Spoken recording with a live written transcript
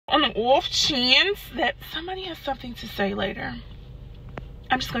On the off chance that somebody has something to say later,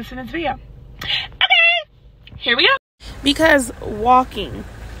 I'm just going to send this video. Okay, here we go. Because walking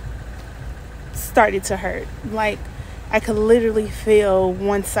started to hurt. Like, I could literally feel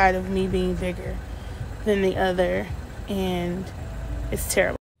one side of me being bigger than the other, and it's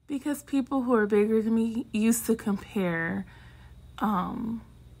terrible. Because people who are bigger than me used to compare how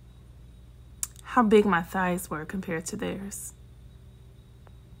big my thighs were compared to theirs.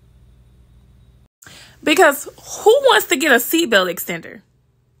 Because who wants to get a seatbelt extender?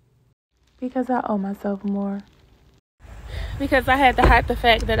 Because I owe myself more. Because I had to hide the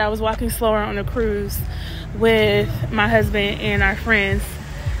fact that I was walking slower on a cruise with my husband and our friends,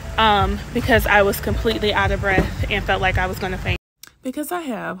 because I was completely out of breath and felt like I was going to faint. Because I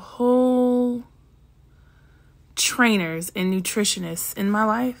have whole trainers and nutritionists in my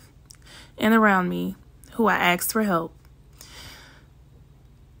life and around me who I asked for help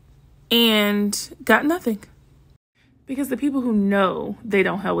and got nothing. Because the people who know they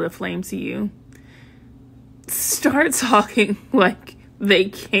don't hold a flame to you start talking like they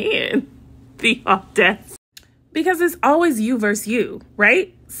can. The audacity. Because it's always you versus you,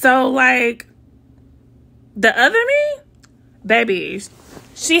 right? So, like, the other me, baby,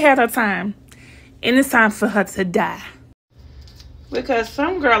 she had her time. And it's time for her to die. Because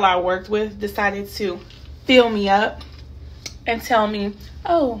some girl I worked with decided to fill me up and tell me,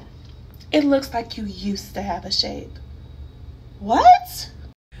 oh, it looks like you used to have a shape. What?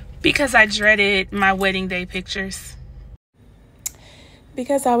 Because I dreaded my wedding day pictures.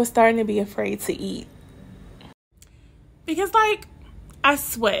 Because I was starting to be afraid to eat. Because, like, I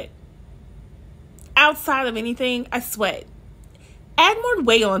sweat. Outside of anything, I sweat. Add more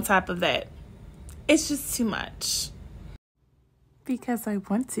weight on top of that. It's just too much. Because I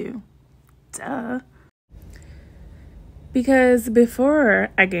want to. Duh. Because before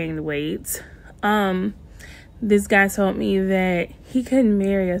I gained weight, this guy told me that he couldn't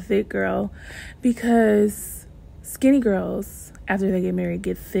marry a thick girl because skinny girls, after they get married,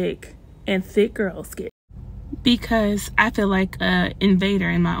 get thick, and thick girls get. Because I feel like an invader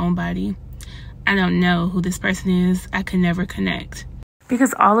in my own body. I don't know who this person is. I could never connect.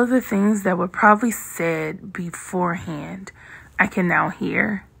 Because all of the things that were probably said beforehand, I can now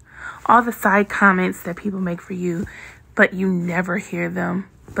hear. All the side comments that people make for you, but you never hear them.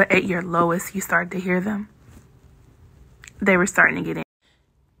 But at your lowest, you start to hear them. They were starting to get in.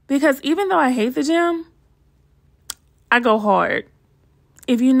 Because even though I hate the gym, I go hard.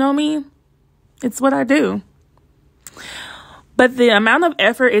 If you know me, it's what I do. But the amount of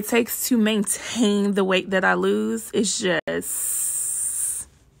effort it takes to maintain the weight that I lose is just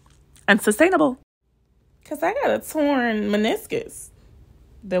unsustainable. Because I got a torn meniscus.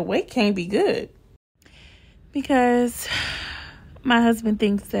 The weight can't be good. Because my husband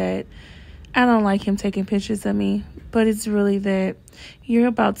thinks that I don't like him taking pictures of me. But it's really that you're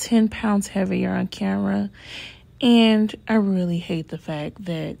about 10 pounds heavier on camera. And I really hate the fact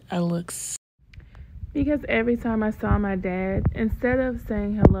that I look so. Because every time I saw my dad, instead of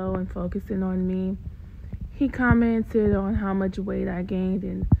saying hello and focusing on me, he commented on how much weight I gained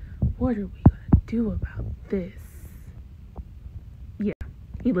and what are we going to do about this? Yeah,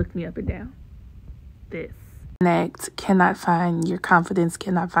 he looked me up and down. This. Connect, cannot find your confidence,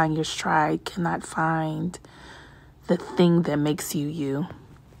 cannot find your stride, cannot find the thing that makes you you.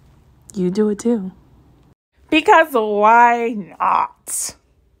 You do it too. Because why not?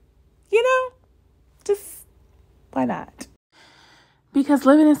 You know? Just, why not? Because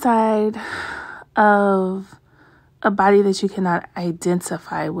living inside of a body that you cannot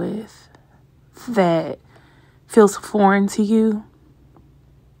identify with, that feels foreign to you,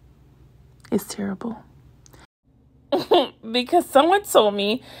 is terrible. Because someone told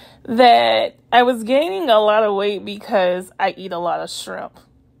me that I was gaining a lot of weight because I eat a lot of shrimp.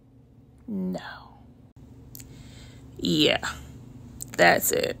 No. Yeah,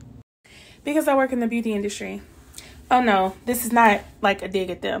 that's it. Because I work in the beauty industry. Oh no, this is not like a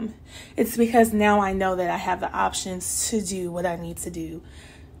dig at them. It's because now I know that I have the options to do what I need to do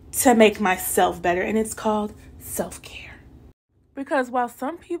to make myself better. And it's called self-care. Because while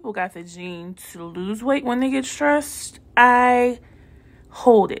some people got the gene to lose weight when they get stressed, I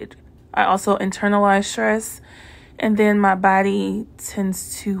hold it. I also internalize stress. And then my body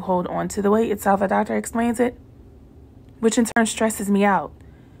tends to hold on to the weight. It's how the doctor explains it. Which in turn stresses me out.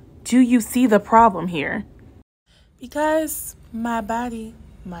 Do you see the problem here? Because my body,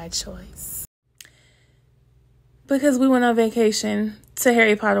 my choice. Because we went on vacation to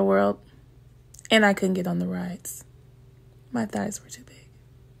Harry Potter World and I couldn't get on the rides. My thighs were too big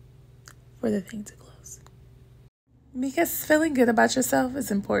for the thing to close. Because feeling good about yourself is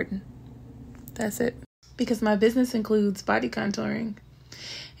important. That's it. Because my business includes body contouring.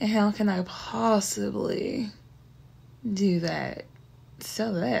 And how can I possibly do that?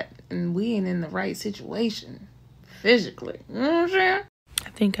 Sell that. And we ain't in the right situation. Physically. You know what I'm saying? I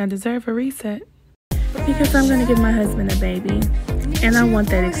think I deserve a reset. Because I'm going to give my husband a baby. And I want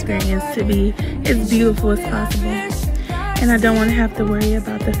that experience to be as beautiful as possible. And I don't want to have to worry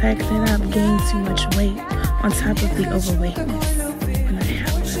about the fact that I've gained too much weight on top of the overweightness when I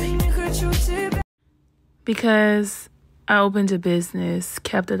have a baby. Because I opened a business,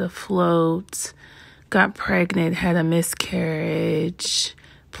 kept it afloat, got pregnant, had a miscarriage,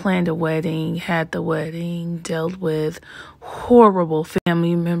 planned a wedding, had the wedding, dealt with horrible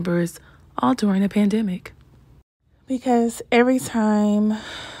family members, all during the pandemic. Because every time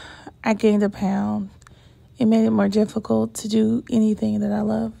I gained a pound, it made it more difficult to do anything that I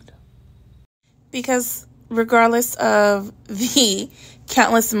loved. Because regardless of the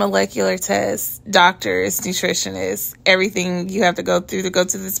countless molecular tests, doctors, nutritionists, everything you have to go through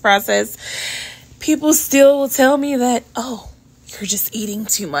this process, people still will tell me that, oh, you're just eating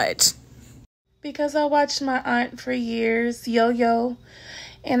too much. Because I watched my aunt for years yo-yo,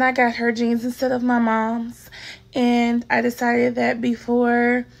 and I got her genes instead of my mom's. And I decided that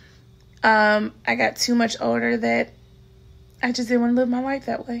before I got too much older that I just didn't want to live my life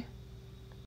that way.